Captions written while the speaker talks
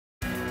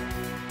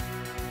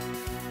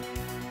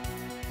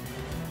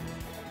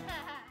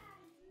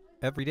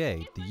Every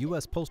day, the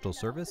U.S. Postal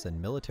Service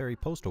and military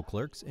postal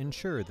clerks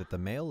ensure that the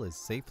mail is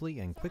safely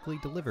and quickly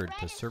delivered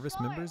to service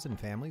members and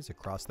families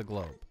across the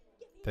globe.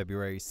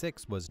 February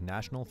 6 was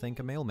National Thank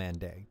a Mailman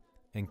Day,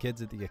 and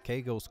kids at the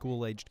Ikego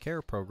School-Age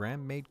Care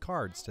Program made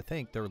cards to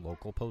thank their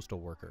local postal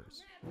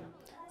workers.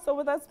 So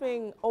with us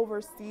being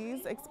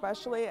overseas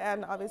especially,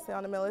 and obviously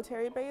on a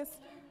military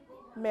base,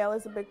 mail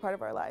is a big part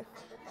of our life.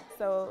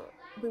 So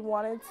we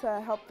wanted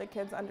to help the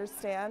kids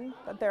understand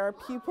that there are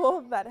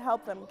people that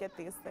help them get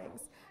these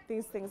things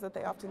that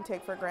they often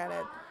take for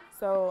granted.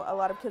 So a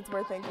lot of kids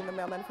were thanking the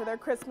mailman for their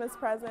Christmas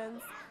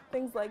presents,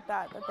 things like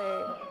that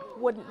they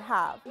wouldn't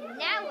have.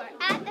 Now we're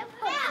at the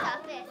post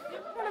office.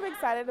 Kind of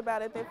excited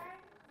about it.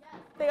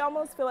 They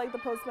almost feel like the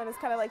postman is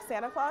kind of like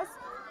Santa Claus,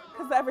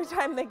 because every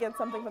time they get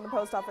something from the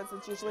post office,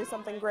 it's usually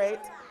something great.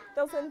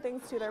 They'll send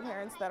things to their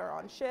parents that are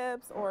on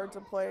ships or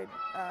deployed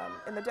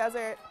in the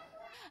desert.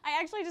 I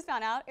actually just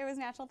found out it was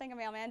National Thank a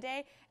Mailman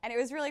Day, and it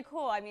was really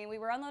cool. I mean, we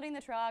were unloading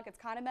the truck. It's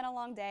kind of been a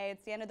long day.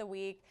 It's the end of the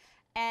week.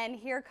 And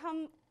here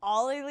come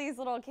all of these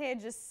little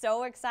kids just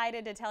so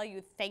excited to tell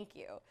you thank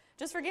you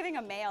just for giving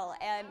a mail.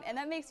 And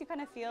that makes you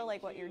kind of feel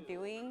like what you're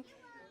doing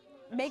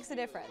makes a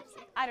difference.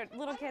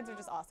 Little kids are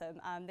just awesome.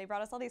 They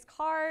brought us all these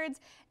cards,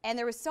 and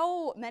there was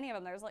so many of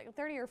them. There was like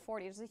 30 or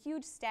 40. It was a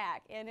huge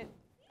stack, and it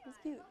was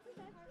cute.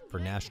 For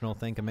National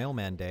Thank a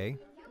Mailman Day,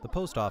 the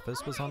post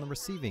office was on the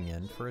receiving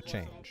end for a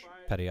change.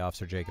 Petty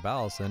Officer Jacob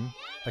Allison,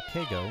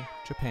 Ikego,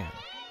 Japan.